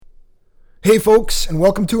Hey folks, and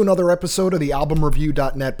welcome to another episode of the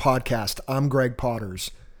AlbumReview.net podcast. I'm Greg Potters.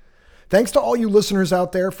 Thanks to all you listeners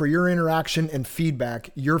out there for your interaction and feedback.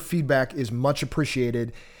 Your feedback is much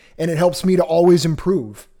appreciated, and it helps me to always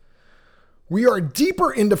improve. We are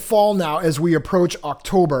deeper into fall now as we approach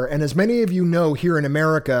October, and as many of you know here in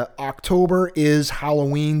America, October is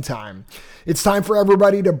Halloween time. It's time for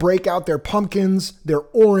everybody to break out their pumpkins, their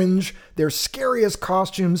orange, their scariest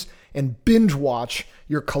costumes, and binge watch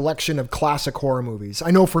your collection of classic horror movies.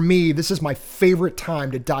 I know for me, this is my favorite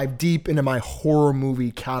time to dive deep into my horror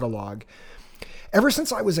movie catalog. Ever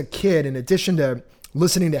since I was a kid, in addition to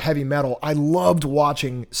listening to heavy metal, I loved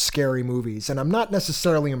watching scary movies, and I'm not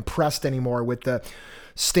necessarily impressed anymore with the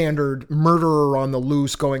standard murderer on the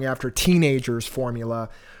loose going after teenagers formula.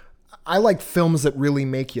 I like films that really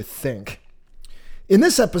make you think. In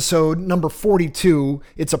this episode, number 42,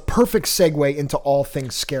 it's a perfect segue into all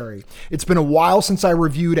things scary. It's been a while since I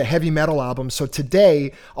reviewed a heavy metal album, so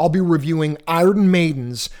today I'll be reviewing Iron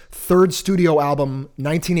Maiden's third studio album,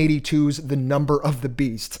 1982's The Number of the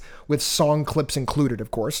Beast, with song clips included, of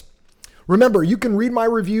course. Remember, you can read my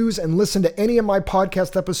reviews and listen to any of my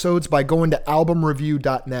podcast episodes by going to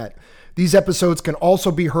albumreview.net. These episodes can also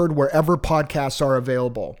be heard wherever podcasts are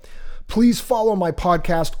available. Please follow my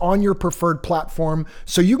podcast on your preferred platform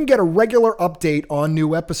so you can get a regular update on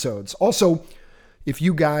new episodes. Also, if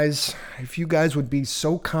you guys would be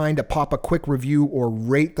so kind to pop a quick review or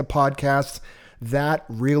rate the podcast, that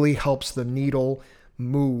really helps the needle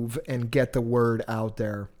move and get the word out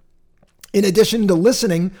there. In addition to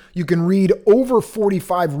listening, you can read over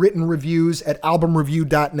 45 written reviews at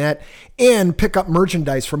albumreview.net and pick up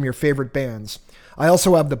merchandise from your favorite bands. I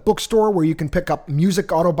also have the bookstore where you can pick up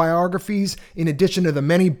music autobiographies in addition to the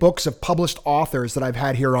many books of published authors that I've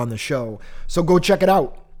had here on the show. So go check it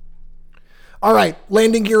out. All right,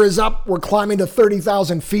 landing gear is up. We're climbing to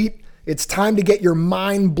 30,000 feet. It's time to get your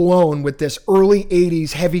mind blown with this early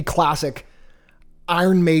 80s heavy classic,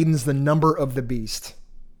 Iron Maiden's The Number of the Beast.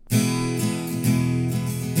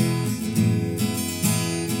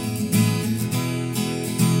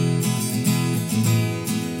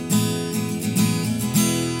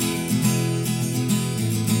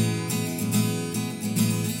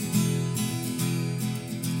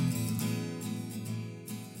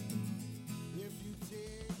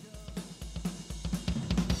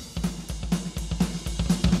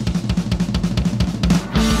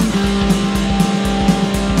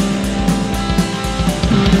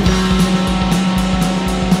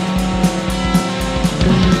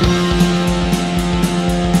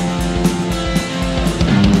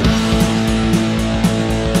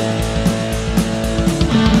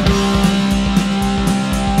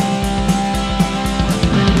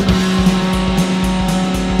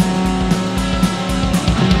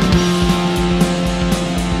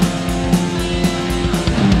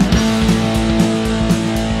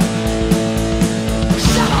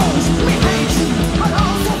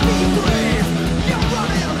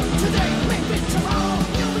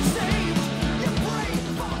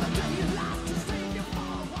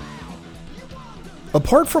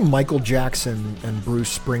 Apart from Michael Jackson and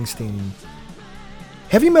Bruce Springsteen,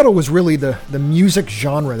 heavy metal was really the music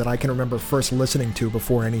genre that I can remember first listening to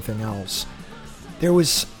before anything else. There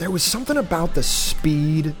was something about the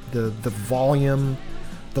speed, the volume,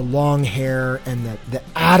 the long hair, and the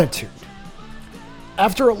attitude.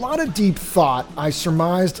 After a lot of deep thought, I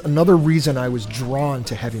surmised another reason I was drawn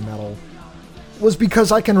to heavy metal was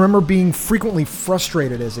because I can remember being frequently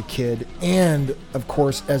frustrated as a kid and, of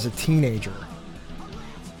course, as a teenager.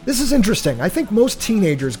 This is interesting. I think most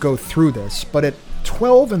teenagers go through this, but at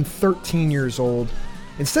 12 and 13 years old,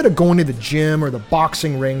 instead of going to the gym or the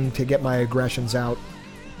boxing ring to get my aggressions out,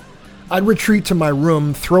 I'd retreat to my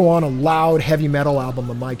room, throw on a loud heavy metal album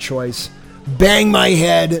of my choice, bang my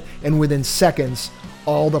head, and within seconds,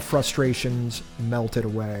 all the frustrations melted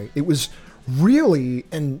away. It was really,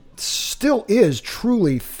 and still is,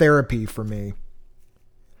 truly therapy for me.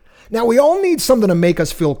 Now, we all need something to make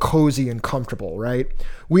us feel cozy and comfortable, right?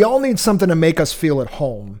 We all need something to make us feel at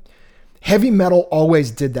home. Heavy metal always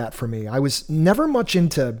did that for me. I was never much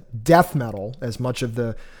into death metal, as much of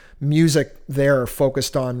the music there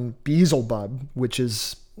focused on Beelzebub, which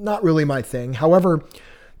is not really my thing. However,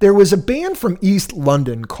 there was a band from East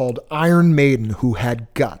London called Iron Maiden who had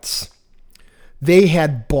guts. They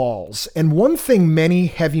had balls. And one thing many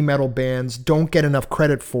heavy metal bands don't get enough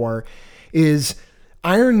credit for is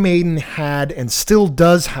Iron Maiden had and still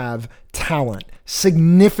does have talent,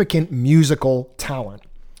 significant musical talent.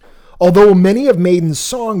 Although many of Maiden's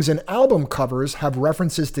songs and album covers have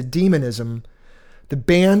references to demonism, the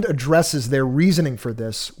band addresses their reasoning for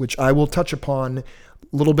this, which I will touch upon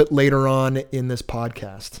a little bit later on in this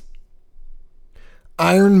podcast.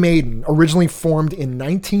 Iron Maiden, originally formed in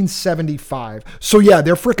 1975. So yeah,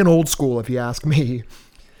 they're freaking old school if you ask me.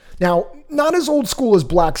 Now, not as old school as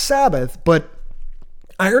Black Sabbath, but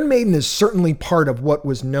Iron Maiden is certainly part of what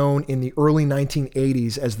was known in the early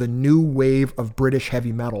 1980s as the new wave of British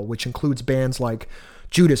heavy metal, which includes bands like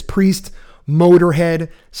Judas Priest, Motorhead,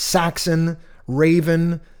 Saxon,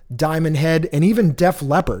 Raven, Diamond Head, and even Def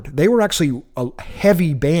Leppard. They were actually a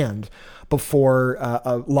heavy band before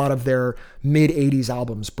a lot of their mid-80s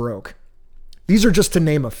albums broke. These are just to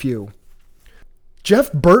name a few.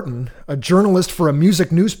 Jeff Burton, a journalist for a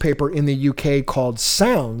music newspaper in the UK called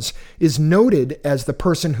Sounds, is noted as the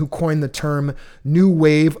person who coined the term new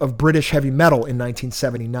wave of British heavy metal in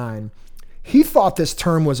 1979. He thought this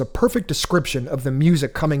term was a perfect description of the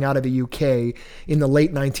music coming out of the UK in the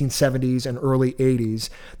late 1970s and early 80s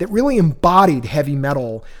that really embodied heavy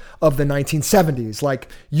metal of the 1970s, like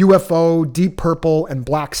UFO, Deep Purple, and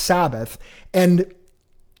Black Sabbath, and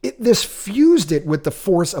this fused it with the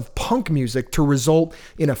force of punk music to result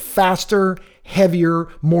in a faster, heavier,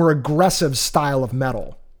 more aggressive style of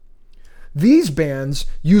metal. These bands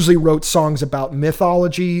usually wrote songs about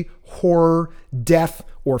mythology, horror, death,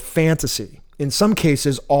 or fantasy, in some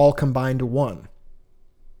cases all combined to one.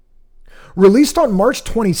 Released on March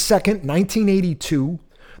 22nd, 1982,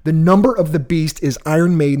 The Number of the Beast is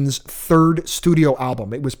Iron Maiden's third studio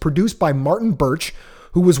album. It was produced by Martin Birch,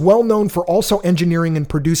 who was well known for also engineering and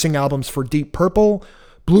producing albums for Deep Purple,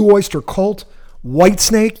 Blue Oyster Cult,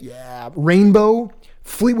 Whitesnake, Rainbow,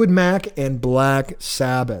 Fleetwood Mac, and Black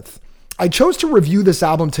Sabbath. I chose to review this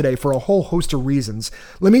album today for a whole host of reasons.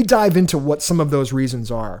 Let me dive into what some of those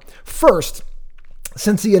reasons are. First,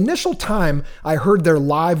 since the initial time I heard their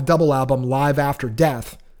live double album, Live After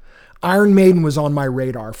Death, Iron Maiden was on my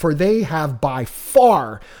radar, for they have by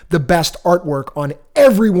far the best artwork on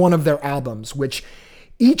every one of their albums, which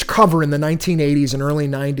each cover in the 1980s and early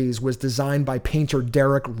 90s was designed by painter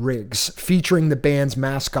Derek Riggs, featuring the band's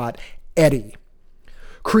mascot, Eddie.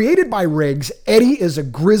 Created by Riggs, Eddie is a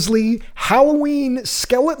grisly, Halloween,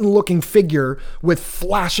 skeleton-looking figure with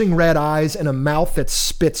flashing red eyes and a mouth that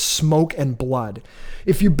spits smoke and blood.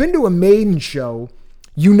 If you've been to a Maiden show,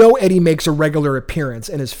 you know Eddie makes a regular appearance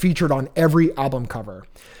and is featured on every album cover.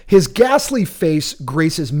 His ghastly face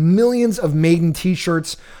graces millions of Maiden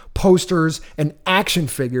t-shirts, posters, and action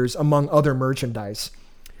figures, among other merchandise.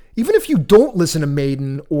 Even if you don't listen to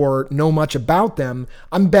Maiden or know much about them,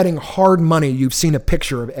 I'm betting hard money you've seen a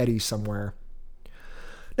picture of Eddie somewhere.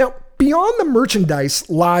 Now, beyond the merchandise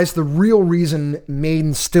lies the real reason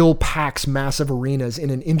Maiden still packs massive arenas in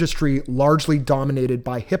an industry largely dominated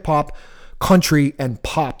by hip-hop, country, and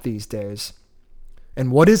pop these days.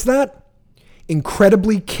 And what is that?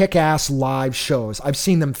 Incredibly kick-ass live shows. I've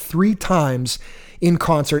seen them 3 times in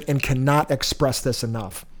concert and cannot express this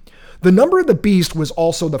enough. The Number of the Beast was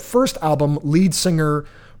also the first album lead singer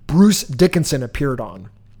Bruce Dickinson appeared on.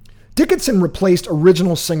 Dickinson replaced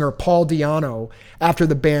original singer Paul Di'Anno after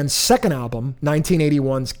the band's second album,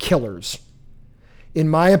 1981's Killers. In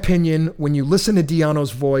my opinion, when you listen to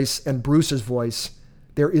Di'Anno's voice and Bruce's voice,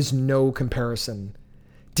 there is no comparison.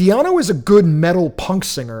 Di'Anno is a good metal punk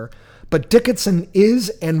singer, but Dickinson is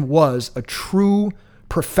and was a true,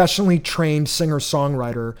 professionally trained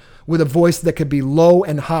singer-songwriter with a voice that could be low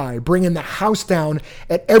and high, bringing the house down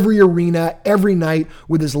at every arena, every night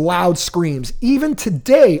with his loud screams, even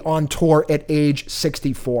today on tour at age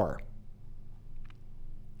 64.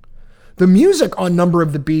 The music on Number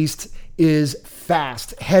of the Beast is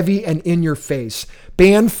fast, heavy, and in your face.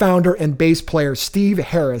 Band founder and bass player Steve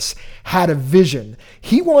Harris had a vision.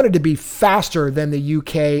 He wanted to be faster than the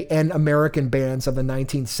UK and American bands of the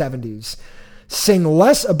 1970s. Sing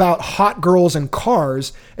less about hot girls and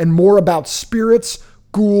cars and more about spirits,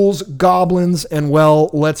 ghouls, goblins, and, well,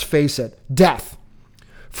 let's face it, death.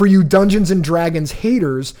 For you Dungeons and Dragons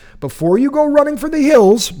haters, before you go running for the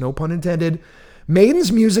hills, no pun intended,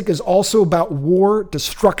 Maiden's music is also about war,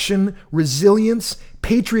 destruction, resilience,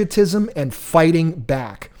 patriotism, and fighting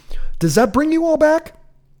back. Does that bring you all back?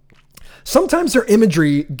 Sometimes their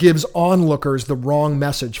imagery gives onlookers the wrong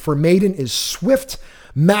message, for Maiden is swift,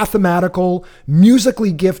 mathematical,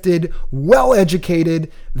 musically gifted,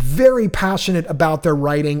 well-educated, very passionate about their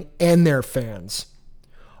writing and their fans.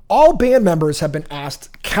 All band members have been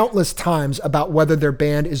asked countless times about whether their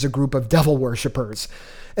band is a group of devil worshippers,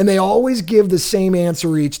 and they always give the same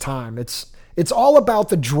answer each time. It's all about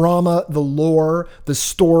the drama, the lore, the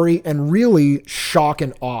story, and really shock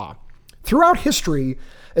and awe. Throughout history,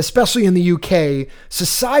 especially in the UK,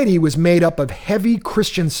 society was made up of heavy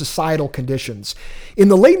Christian societal conditions. In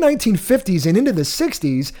the late 1950s and into the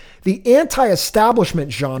 60s, the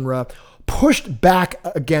anti-establishment genre pushed back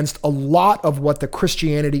against a lot of what the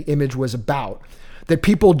Christianity image was about. That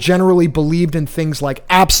people generally believed in things like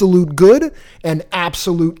absolute good and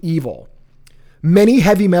absolute evil. Many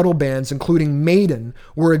heavy metal bands, including Maiden,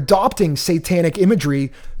 were adopting satanic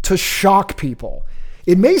imagery to shock people.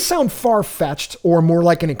 It may sound far-fetched or more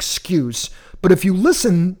like an excuse, but if you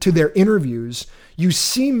listen to their interviews, you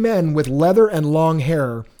see men with leather and long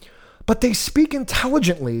hair, but they speak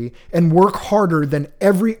intelligently and work harder than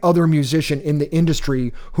every other musician in the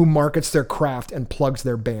industry who markets their craft and plugs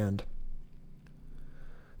their band.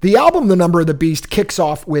 The album The Number of the Beast kicks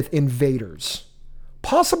off with Invaders.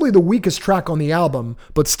 Possibly the weakest track on the album,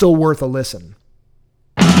 but still worth a listen.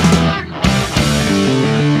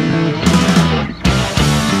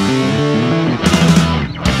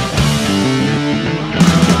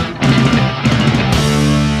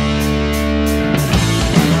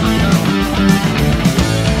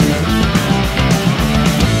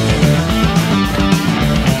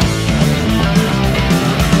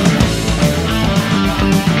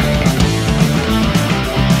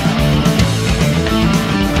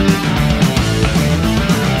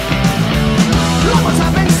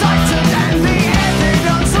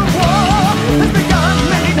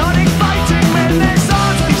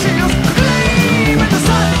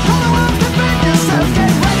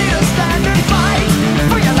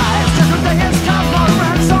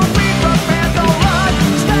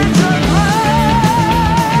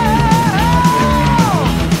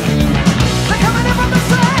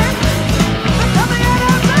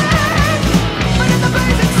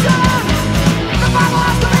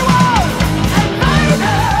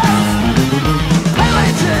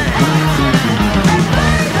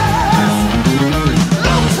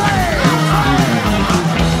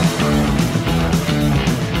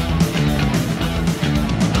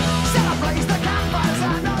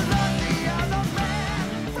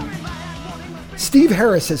 Steve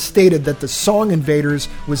Harris has stated that the song Invaders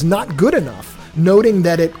was not good enough, noting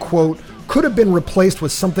that it, quote, could have been replaced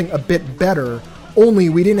with something a bit better, only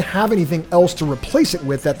we didn't have anything else to replace it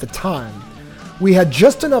with at the time. We had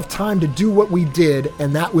just enough time to do what we did,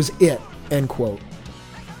 and that was it, end quote.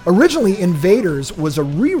 Originally, Invaders was a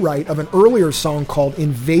rewrite of an earlier song called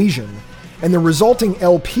Invasion, and the resulting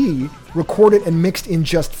LP, recorded and mixed in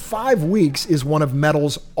just 5 weeks, is one of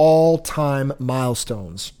metal's all-time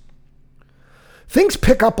milestones. Things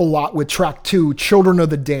pick up a lot with track 2, Children of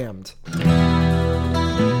the Damned.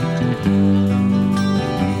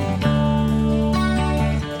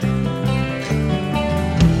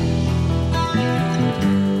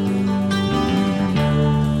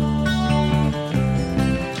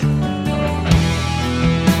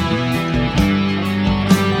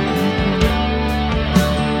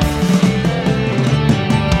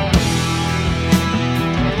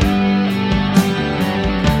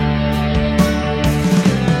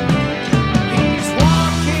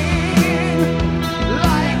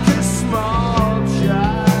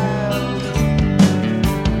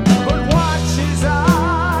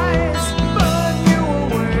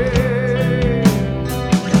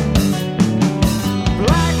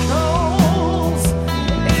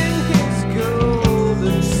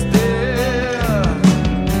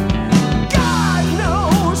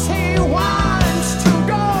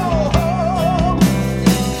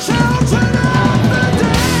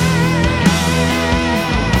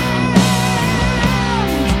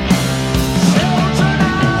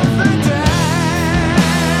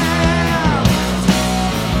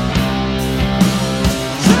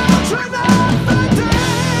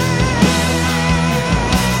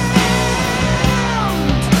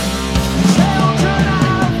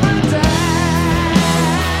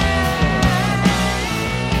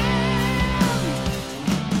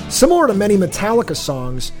 Similar to many Metallica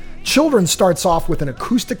songs, Children starts off with an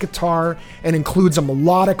acoustic guitar and includes a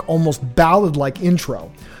melodic, almost ballad-like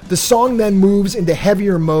intro. The song then moves into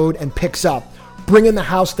heavier mode and picks up, bringing the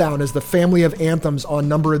house down as the family of anthems on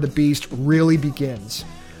Number of the Beast really begins.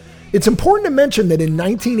 It's important to mention that in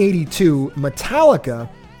 1982, Metallica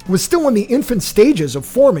was still in the infant stages of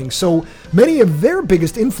forming, so many of their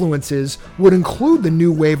biggest influences would include the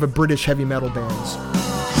new wave of British heavy metal bands.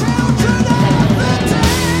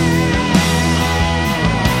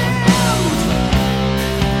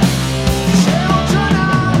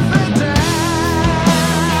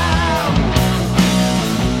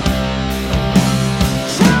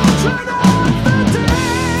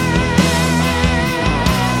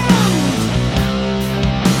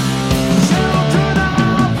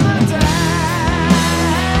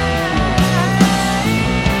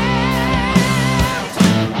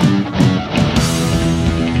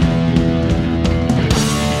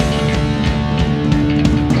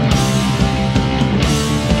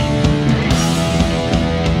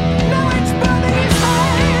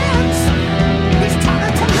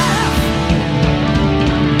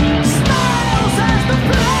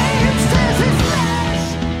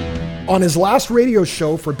 On his last radio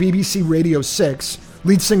show for BBC Radio 6,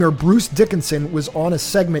 lead singer Bruce Dickinson was on a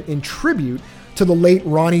segment in tribute to the late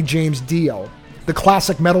Ronnie James Dio, the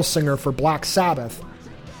classic metal singer for Black Sabbath.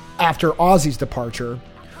 After Ozzy's departure,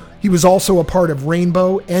 he was also a part of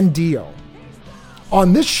Rainbow and Dio.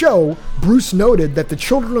 On this show, Bruce noted that the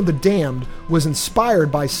Children of the Damned was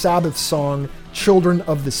inspired by Sabbath's song Children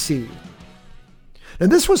of the Sea. Now,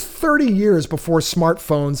 this was 30 years before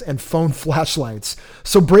smartphones and phone flashlights,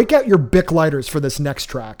 so break out your Bic lighters for this next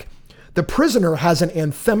track. The Prisoner has an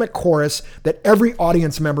anthemic chorus that every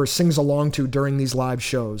audience member sings along to during these live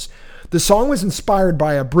shows. The song was inspired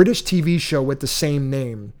by a British TV show with the same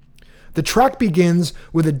name. The track begins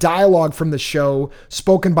with a dialogue from the show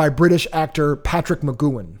spoken by British actor Patrick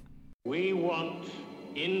McGoohan. We want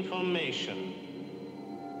information.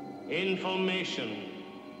 Information.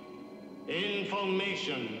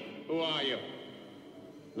 Information. Who are you?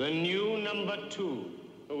 The new number 2.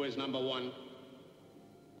 Who is number 1?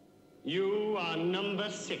 You are number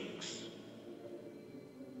 6.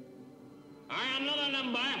 I am not a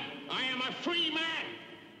number. I am a free man.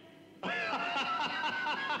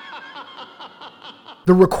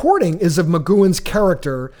 The recording is of McGoohan's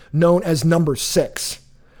character known as Number 6.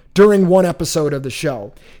 During one episode of the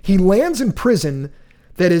show, he lands in prison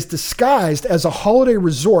that is disguised as a holiday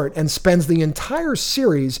resort and spends the entire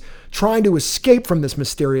series trying to escape from this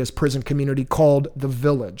mysterious prison community called The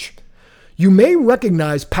Village. You may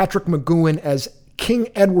recognize Patrick McGoohan as King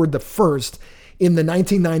Edward I in the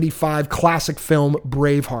 1995 classic film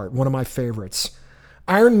Braveheart, one of my favorites.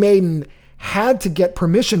 Iron Maiden had to get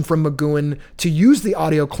permission from McGoohan to use the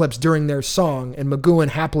audio clips during their song, and McGoohan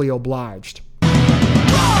happily obliged.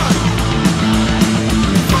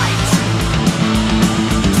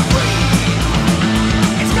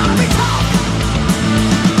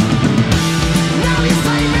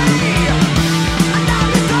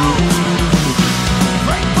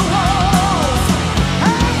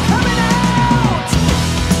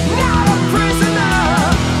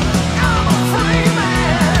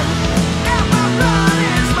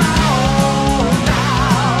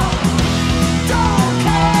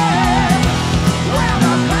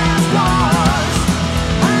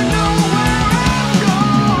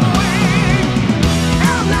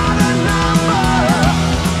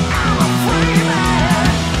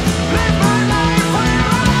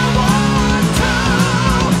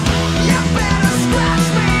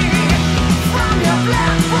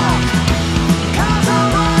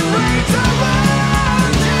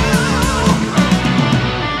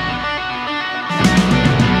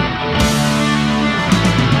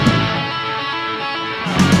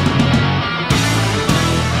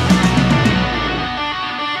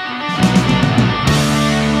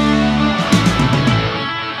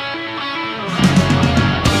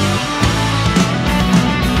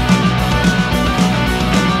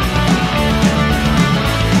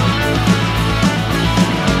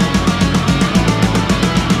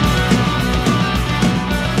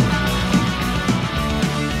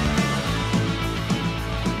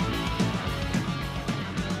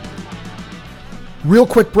 Real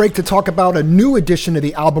quick break to talk about a new edition of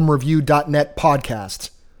the AlbumReview.net podcast.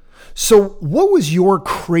 So what was your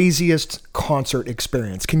craziest concert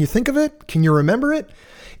experience? Can you think of it? Can you remember it?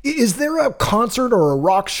 Is there a concert or a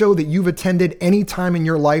rock show that you've attended any time in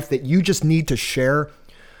your life that you just need to share?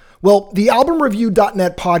 Well, the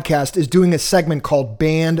AlbumReview.net podcast is doing a segment called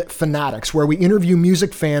Band Fanatics, where we interview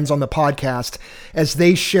music fans on the podcast as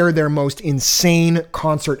they share their most insane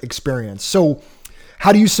concert experience. So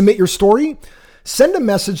how do you submit your story? Send a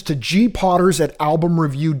message to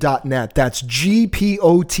gpotters@albumreview.net. That's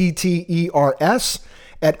GPOTTERS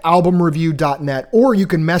at albumreview.net. Or you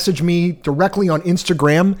can message me directly on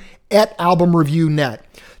Instagram at albumreviewnet.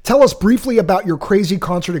 Tell us briefly about your crazy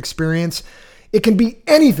concert experience. It can be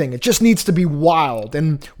anything. It just needs to be wild.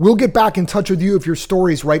 And we'll get back in touch with you if your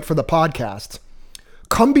story's right for the podcast.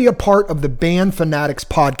 Come be a part of the Band Fanatics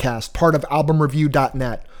podcast, part of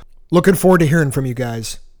albumreview.net. Looking forward to hearing from you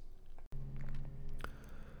guys.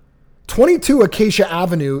 22 Acacia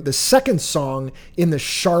Avenue, the second song in the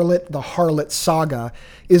Charlotte the Harlot saga,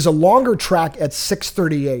 is a longer track at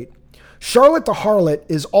 6:38. Charlotte the Harlot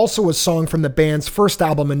is also a song from the band's first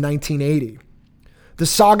album in 1980. The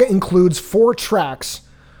saga includes 4 tracks,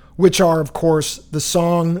 which are, of course, the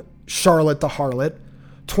song Charlotte the Harlot,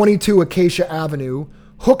 22 Acacia Avenue,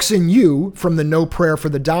 Hooks in You from the No Prayer for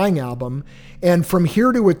the Dying album, and From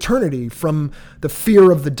Here to Eternity from the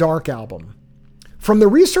Fear of the Dark album. From the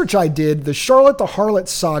research I did, the Charlotte the Harlot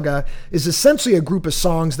saga is essentially a group of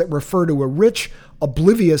songs that refer to a rich,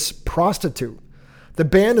 oblivious prostitute. The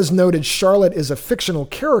band has noted Charlotte is a fictional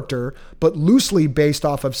character, but loosely based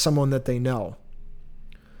off of someone that they know.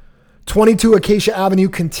 22 Acacia Avenue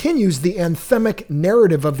continues the anthemic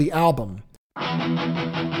narrative of the album.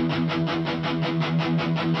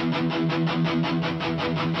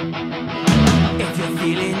 If you're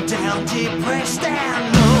feeling down, depressed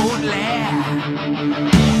and lonely,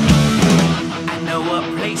 I know a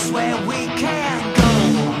place where we can go.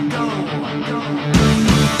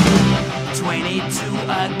 22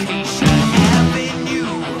 Acacia Avenue.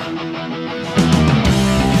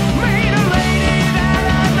 Meet a lady that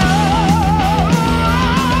I know.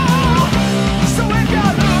 So if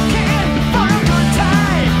you're looking for a good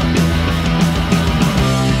time,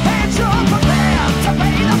 and you're prepared to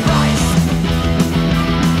pay the price,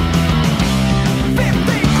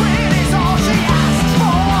 50 quid is all she asks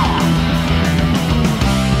for.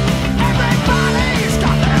 Everybody's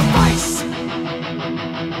got their vice.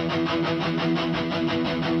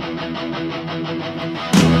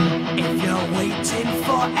 If you're waiting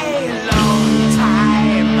for a long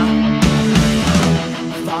time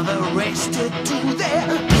for the rest to do their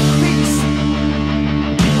piece,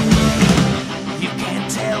 you can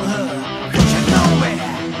tell her that you know it.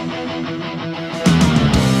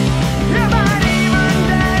 You might even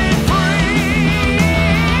get free.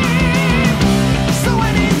 So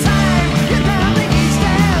anytime you're down the East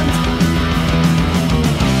End,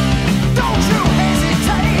 don't you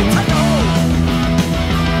hesitate to go.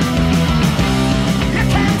 You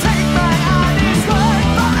can't take my honest word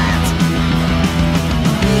for it.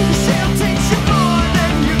 She'll teach you more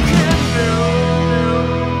than you can do.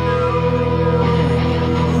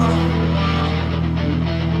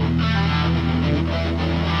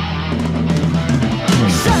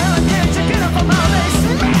 Charlotte, can't you get up from all this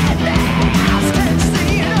madness? Can't you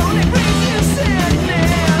see it only brings you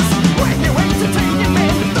sadness? When you entertain your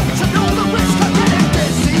man, don't you know the risk of getting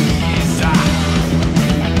disease?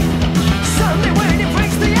 Suddenly when he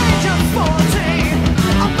breaks the age of 40,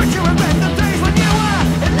 I'll bet you remember the days when you were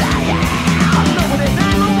lying. Nobody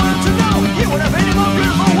ever wanted to know you would have any more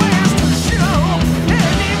beautiful ways to show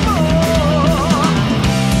anymore.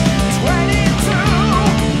 22,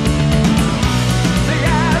 the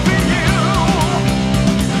Avenue.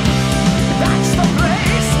 That's the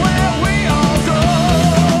place where we all go.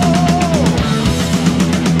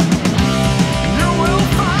 You will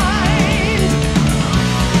find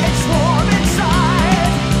it's warm inside,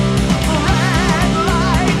 red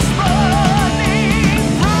lights burning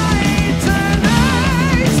bright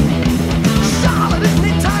tonight. Charlotte, isn't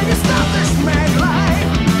it time you stop this mad life?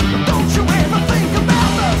 Don't you ever think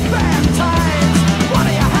about the bad times? Why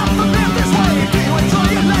do you have to live this way? Do you enjoy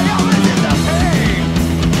your lay or is it the pain?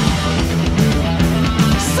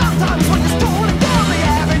 Sometimes when you're strolling down the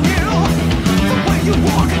avenue, the way you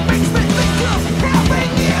walk it makes me think of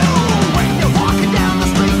having you. When you're walking down the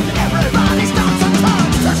street, everybody stops and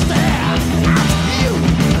turns to stare at you.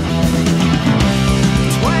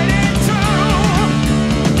 22,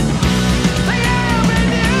 the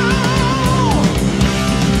Avenue.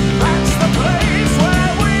 That's the place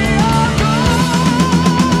where we all go.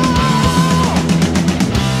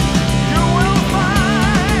 You will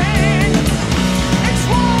find it's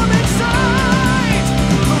warm inside,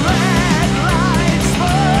 red lights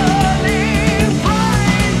burning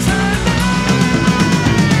bright tonight.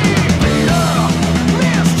 Peter,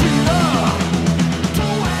 Miss Cheetah, do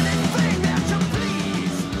anything that you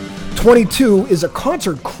please. 22 is a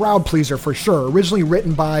concert crowd pleaser for sure, originally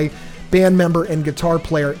written by band member and guitar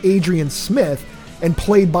player Adrian Smith and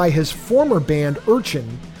played by his former band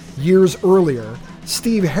Urchin years earlier.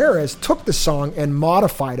 Steve Harris took the song and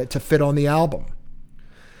modified it to fit on the album.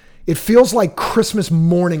 It feels like Christmas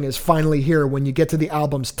morning is finally here when you get to the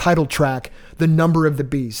album's title track, The Number of the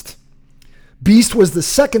Beast. Beast was the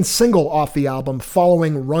second single off the album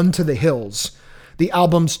following Run to the Hills, the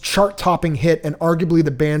album's chart-topping hit and arguably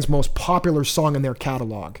the band's most popular song in their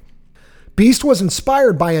catalog. Beast was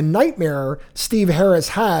inspired by a nightmare Steve Harris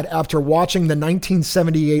had after watching the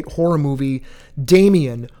 1978 horror movie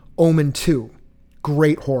Damien, Omen 2.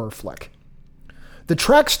 Great horror flick. The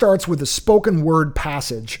track starts with a spoken word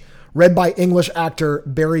passage read by English actor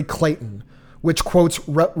Barry Clayton, which quotes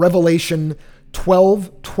Revelation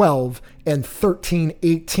 12:12 and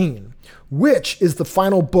 13:18, which is the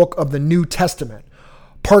final book of the New Testament,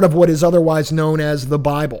 part of what is otherwise known as the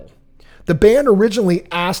Bible. The band originally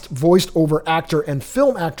asked voiced-over actor and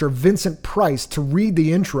film actor Vincent Price to read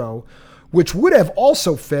the intro, which would have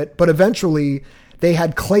also fit, but eventually they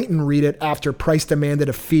had Clayton read it after Price demanded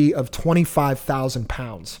a fee of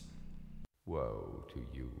 £25,000. Woe to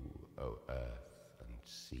you, O earth and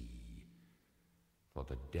sea,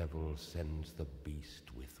 For the devil sends the beast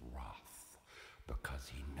with wrath, because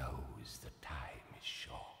he knows the time is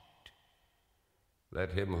short.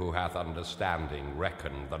 Let him who hath understanding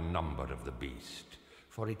reckon the number of the beast,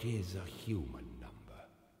 for it is a human number.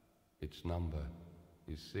 Its number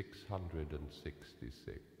is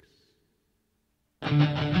 666.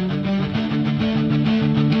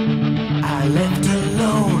 I left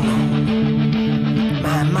alone,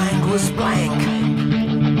 my mind was blank.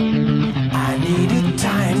 I needed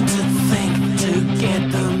time to think, to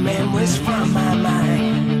get the memories from my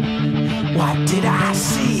mind. What did I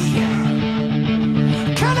see?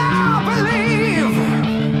 Can I believe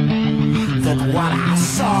that what I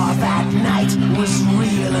saw that night was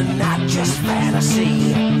real and not just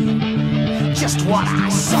fantasy? Just what I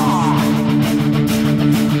saw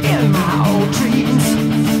in my old dreams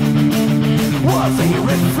were the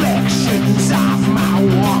reflections of my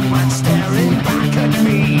Walkman staring back at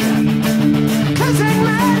me. 'Cause in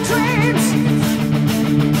my dreams,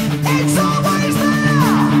 it's always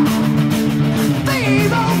there, the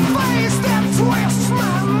evil face that twists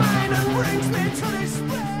my mind and brings me to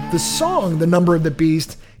despair. The song, The Number of the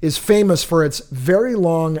Beast, is famous for its very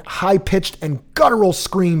long, high-pitched, and guttural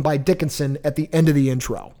scream by Dickinson at the end of the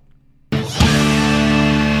intro.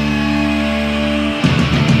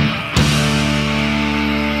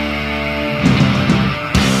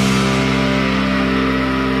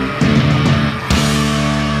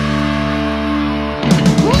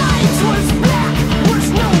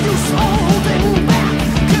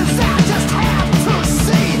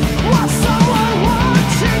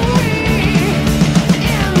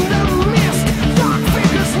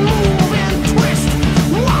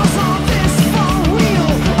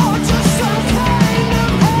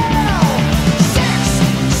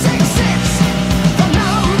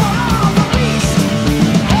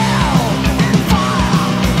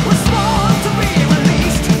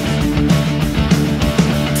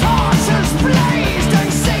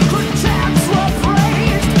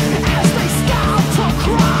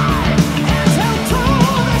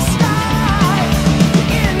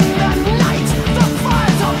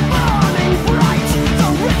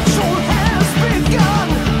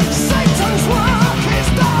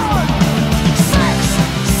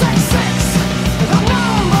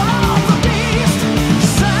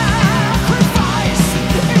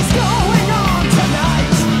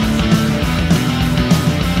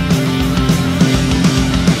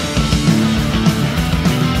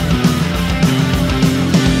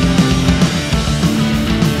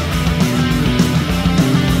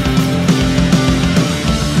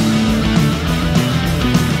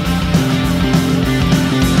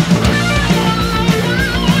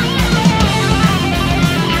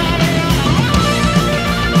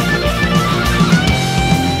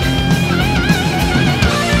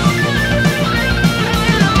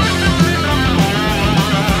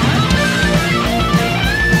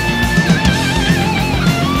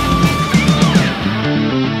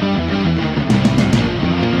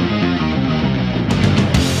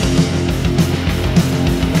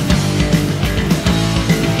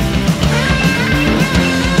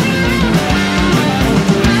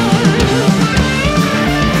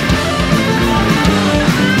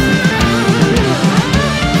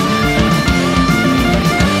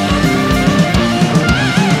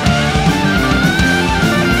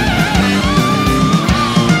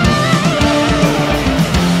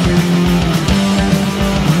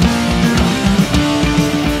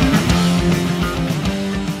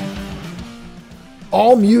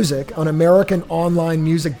 AllMusic, an American online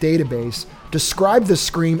music database, described the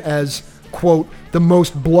scream as, quote, the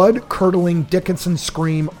most blood-curdling Dickinson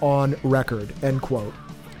scream on record, end quote.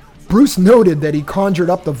 Bruce noted that he conjured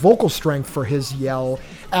up the vocal strength for his yell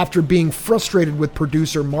after being frustrated with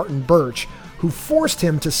producer Martin Birch, who forced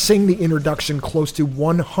him to sing the introduction close to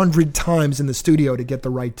 100 times in the studio to get the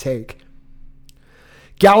right take.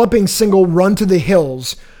 Galloping single Run to the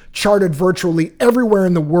Hills charted virtually everywhere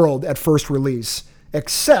in the world at first release,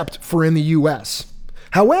 except for in the US.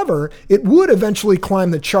 However, it would eventually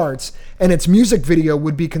climb the charts, and its music video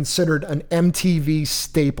would be considered an MTV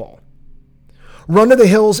staple. Run to the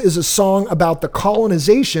Hills is a song about the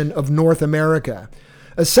colonization of North America.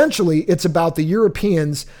 Essentially, it's about the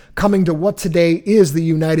Europeans coming to what today is the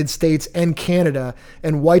United States and Canada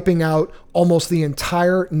and wiping out almost the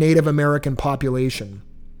entire Native American population.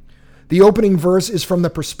 The opening verse is from the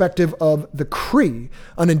perspective of the Cree,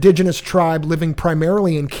 an indigenous tribe living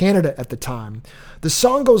primarily in Canada at the time. The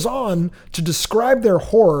song goes on to describe their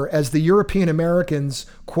horror as the European Americans,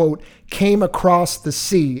 quote, came across the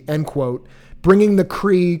sea, end quote, bringing the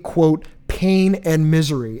Cree, quote, pain and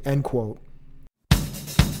misery, end quote.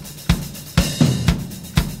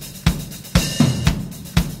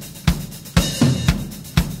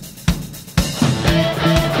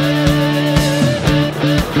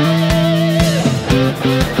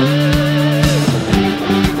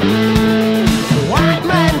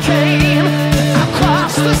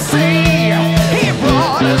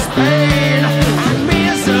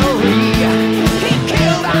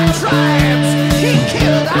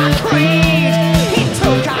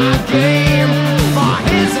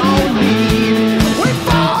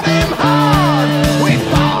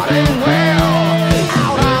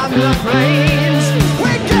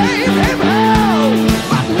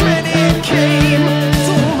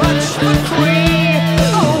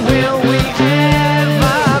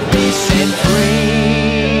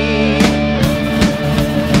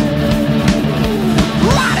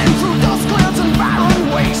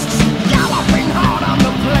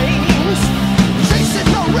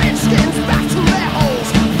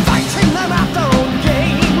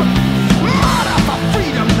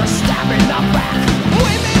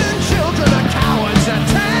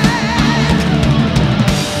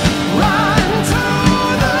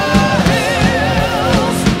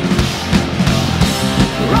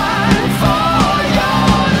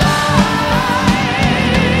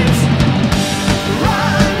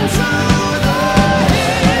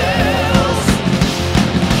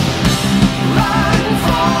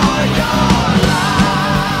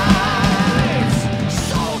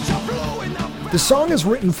 The song is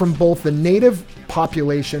written from both the native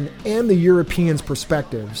population and the Europeans'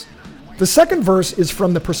 perspectives. The second verse is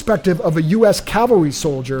from the perspective of a U.S. cavalry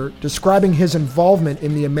soldier describing his involvement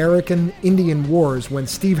in the American Indian Wars when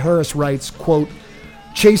Steve Harris writes, quote,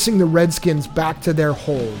 "chasing the Redskins back to their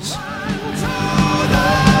holes."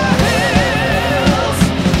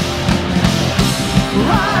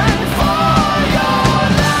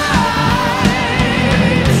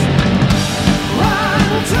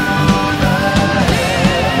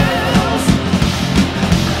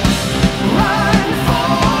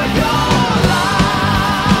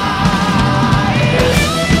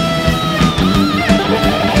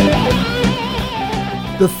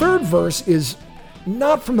 The third verse is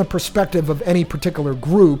not from the perspective of any particular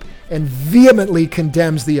group and vehemently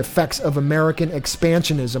condemns the effects of American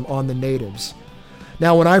expansionism on the natives.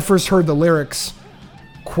 Now, when I first heard the lyrics,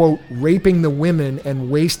 quote, "raping the women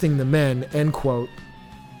and wasting the men," end quote,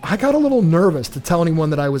 I got a little nervous to tell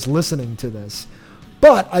anyone that I was listening to this.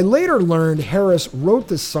 But I later learned Harris wrote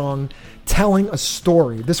this song telling a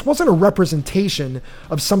story. This wasn't a representation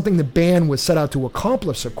of something the band was set out to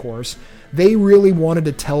accomplish, of course. They really wanted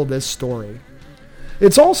to tell this story.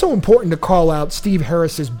 It's also important to call out Steve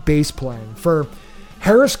Harris's bass playing, for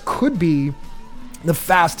Harris could be the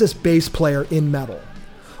fastest bass player in metal.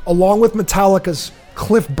 Along with Metallica's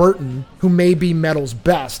Cliff Burton, who may be metal's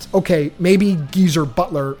best. Okay, maybe Geezer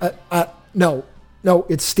Butler. No,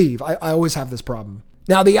 it's Steve. I always have this problem.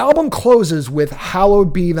 Now, the album closes with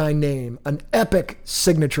 "Hallowed Be Thy Name," an epic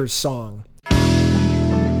signature song.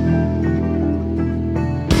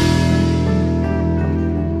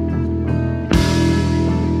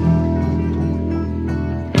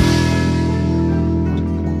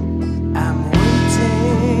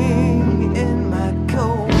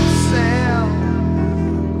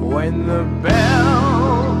 When the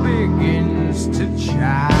bell begins to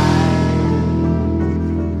chime,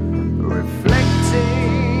 reflecting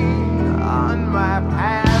on my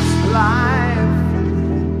past life,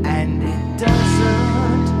 and it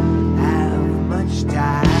doesn't have much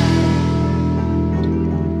time,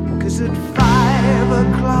 'cause at 5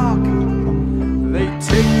 o'clock they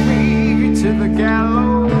take me to the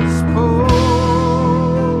gallows pole.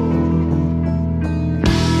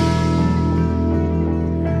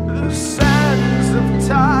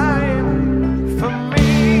 Time for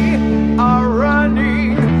me are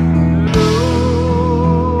running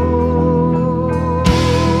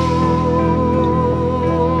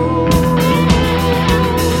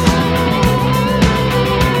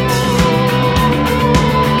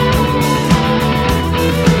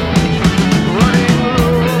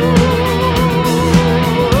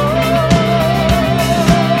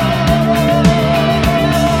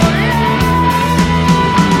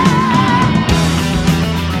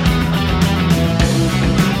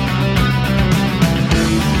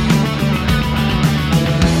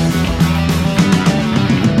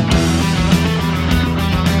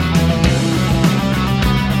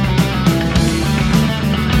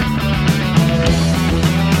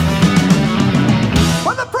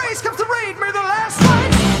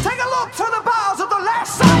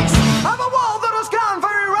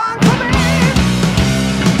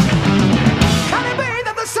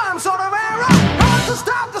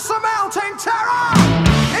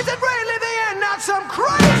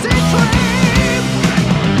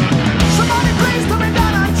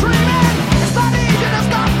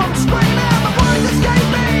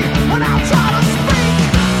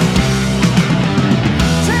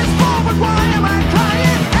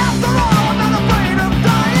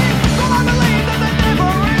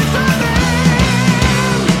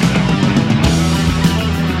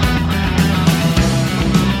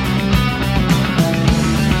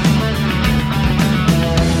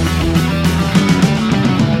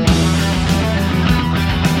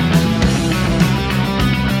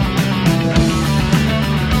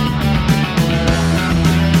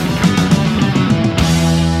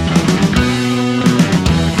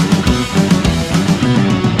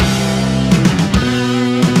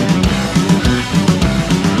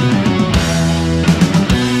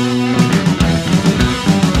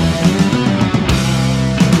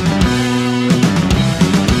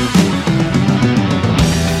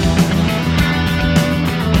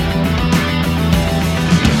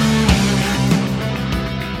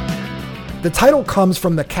The title comes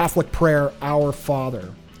from the Catholic prayer, Our Father.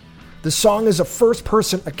 The song is a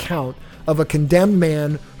first-person account of a condemned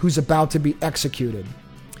man who's about to be executed.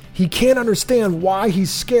 He can't understand why he's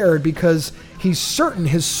scared because he's certain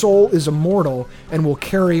his soul is immortal and will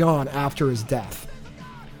carry on after his death.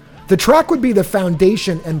 The track would be the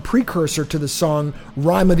foundation and precursor to the song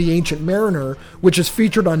Rhyme of the Ancient Mariner, which is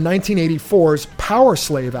featured on 1984's Power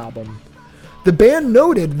Slave album. The band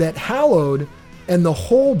noted that Hallowed and the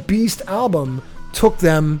whole Beast album took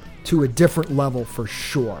them to a different level for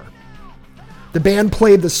sure. The band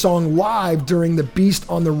played the song live during the Beast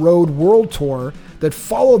on the Road World Tour that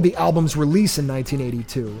followed the album's release in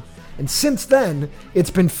 1982. And since then, it's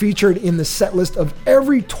been featured in the setlist of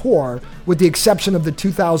every tour with the exception of the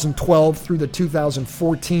 2012 through the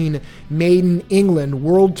 2014 Maiden England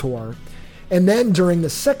World Tour, and then during the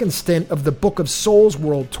second stint of the Book of Souls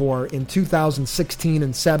World Tour in 2016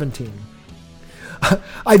 and 17.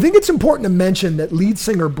 I think it's important to mention that lead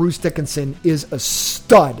singer Bruce Dickinson is a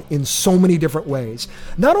stud in so many different ways.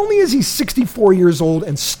 Not only is he 64 years old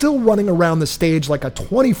and still running around the stage like a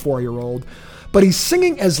 24-year-old, but he's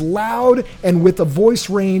singing as loud and with a voice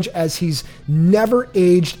range as he's never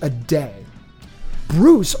aged a day.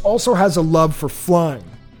 Bruce also has a love for flying.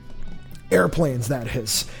 Airplanes, that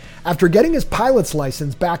is. After getting his pilot's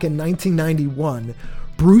license back in 1991,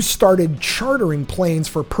 Bruce started chartering planes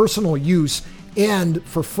for personal use and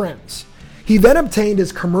for friends. He then obtained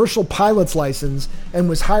his commercial pilot's license and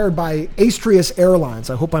was hired by Astrius Airlines,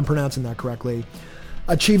 I hope I'm pronouncing that correctly,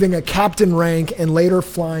 achieving a captain rank and later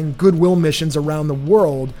flying goodwill missions around the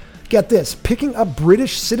world. Get this, picking up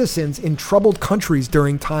British citizens in troubled countries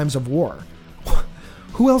during times of war.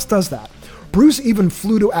 Who else does that? Bruce even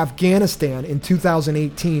flew to Afghanistan in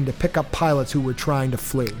 2018 to pick up pilots who were trying to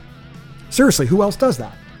flee. Seriously, who else does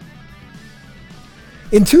that?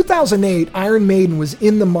 In 2008, Iron Maiden was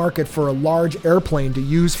in the market for a large airplane to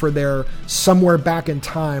use for their Somewhere Back in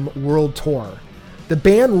Time world tour. The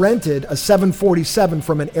band rented a 747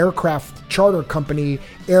 from an aircraft charter company,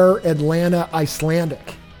 Air Atlanta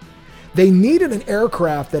Icelandic. They needed an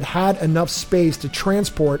aircraft that had enough space to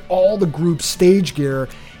transport all the group's stage gear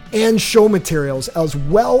and show materials, as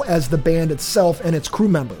well as the band itself and its crew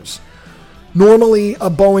members. Normally, a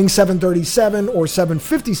Boeing 737 or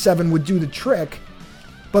 757 would do the trick,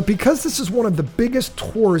 but because this is one of the biggest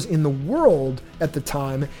tours in the world at the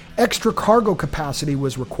time, extra cargo capacity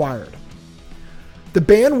was required. The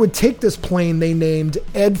band would take this plane they named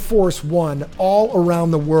Ed Force One all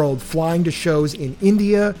around the world, flying to shows in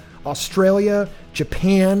India, Australia,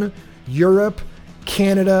 Japan, Europe,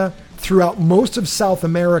 Canada, throughout most of South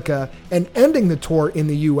America, and ending the tour in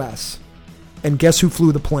the US. And guess who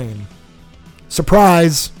flew the plane?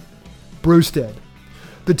 Surprise! Bruce did.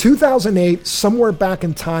 The 2008 Somewhere Back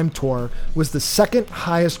in Time tour was the second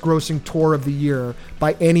highest grossing tour of the year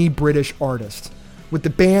by any British artist, with the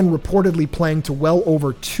band reportedly playing to well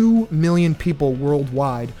over 2 million people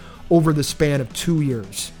worldwide over the span of 2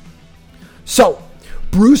 years. So,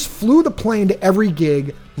 Bruce flew the plane to every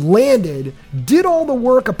gig, landed, did all the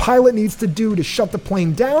work a pilot needs to do to shut the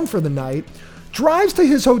plane down for the night, drives to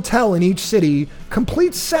his hotel in each city,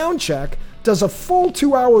 completes sound check, does a full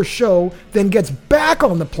 2-hour show, then gets back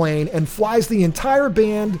on the plane and flies the entire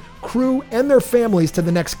band, crew, and their families to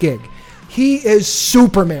the next gig. He is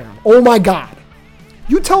Superman. Oh my God.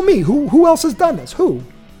 You tell me, who else has done this? Who?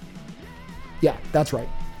 Yeah, that's right.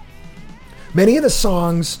 Many of the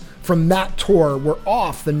songs from that tour were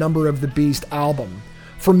off the Number of the Beast album.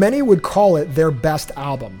 For many would call it their best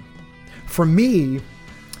album. For me,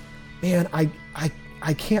 man,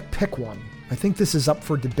 I can't pick one. I think this is up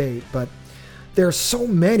for debate, but there are so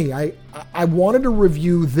many. I wanted to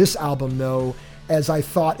review this album, though, as I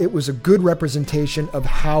thought it was a good representation of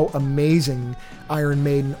how amazing Iron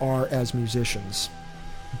Maiden are as musicians.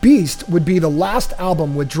 Beast would be the last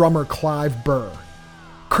album with drummer Clive Burr.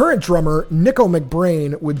 Current drummer Nico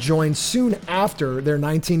McBrain would join soon after their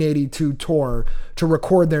 1982 tour to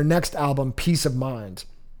record their next album, Peace of Mind.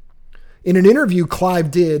 In an interview Clive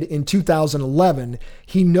did in 2011,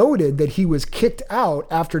 he noted that he was kicked out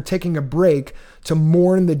after taking a break to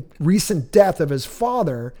mourn the recent death of his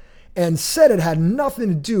father and said it had nothing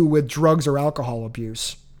to do with drugs or alcohol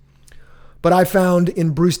abuse. But I found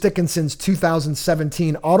in Bruce Dickinson's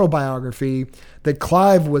 2017 autobiography that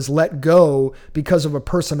Clive was let go because of a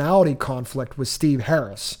personality conflict with Steve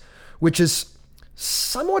Harris, which is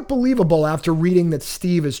somewhat believable after reading that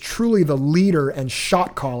Steve is truly the leader and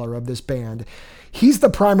shot caller of this band. He's the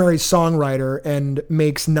primary songwriter and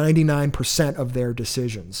makes 99% of their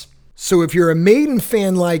decisions. So if you're a Maiden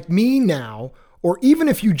fan like me now, or even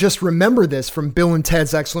if you just remember this from Bill and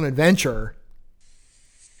Ted's Excellent Adventure,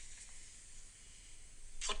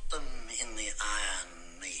 put them in the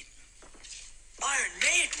Iron Maiden. Iron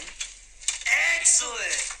Maiden?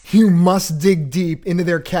 Excellent! you must dig deep into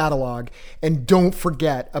their catalog and don't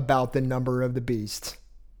forget about the Number of the Beast.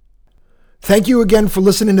 Thank you again for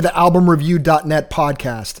listening to the AlbumReview.net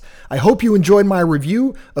podcast. I hope you enjoyed my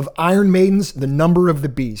review of Iron Maiden's The Number of the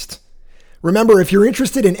Beast. Remember, if you're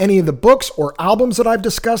interested in any of the books or albums that I've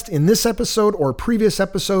discussed in this episode or previous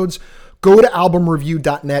episodes, go to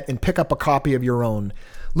AlbumReview.net and pick up a copy of your own.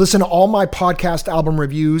 Listen to all my podcast album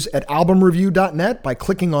reviews at AlbumReview.net by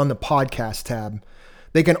clicking on the podcast tab.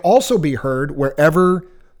 They can also be heard wherever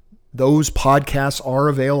those podcasts are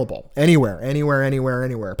available.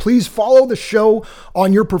 Anywhere. Please follow the show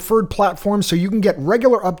on your preferred platform so you can get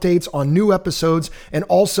regular updates on new episodes. And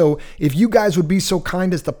also, if you guys would be so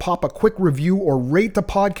kind as to pop a quick review or rate the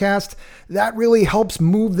podcast, that really helps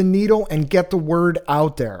move the needle and get the word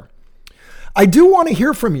out there. I do want to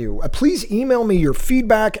hear from you. Please email me your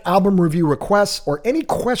feedback, album review requests, or any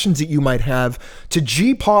questions that you might have to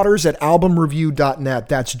gpotters@albumreview.net.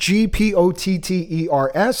 That's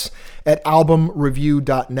GPOTTERS at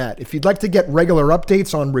albumreview.net. If you'd like to get regular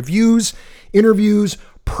updates on reviews, interviews,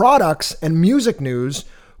 products, and music news,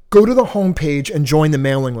 go to the homepage and join the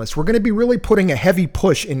mailing list. We're going to be really putting a heavy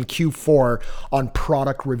push in Q4 on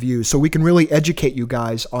product reviews so we can really educate you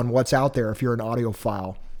guys on what's out there if you're an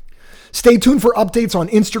audiophile. Stay tuned for updates on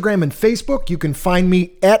Instagram and Facebook. You can find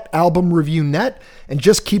me at AlbumReviewNet and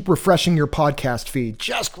just keep refreshing your podcast feed.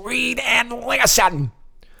 Just read and listen.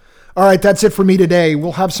 All right, that's it for me today.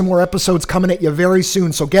 We'll have some more episodes coming at you very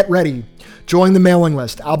soon, so get ready. Join the mailing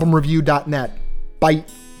list, AlbumReview.net. Bye.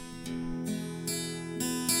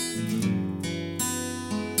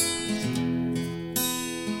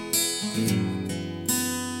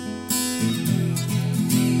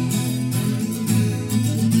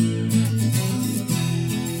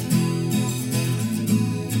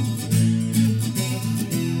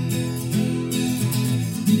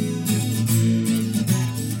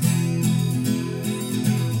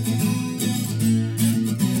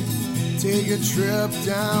 Take a trip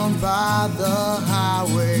down by the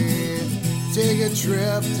highway. Take a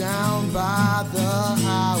trip down by the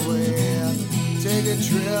highway. Take a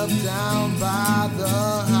trip down by the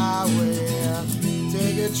highway.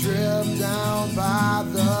 Take a trip down by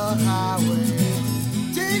the highway.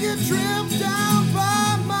 Take a trip down.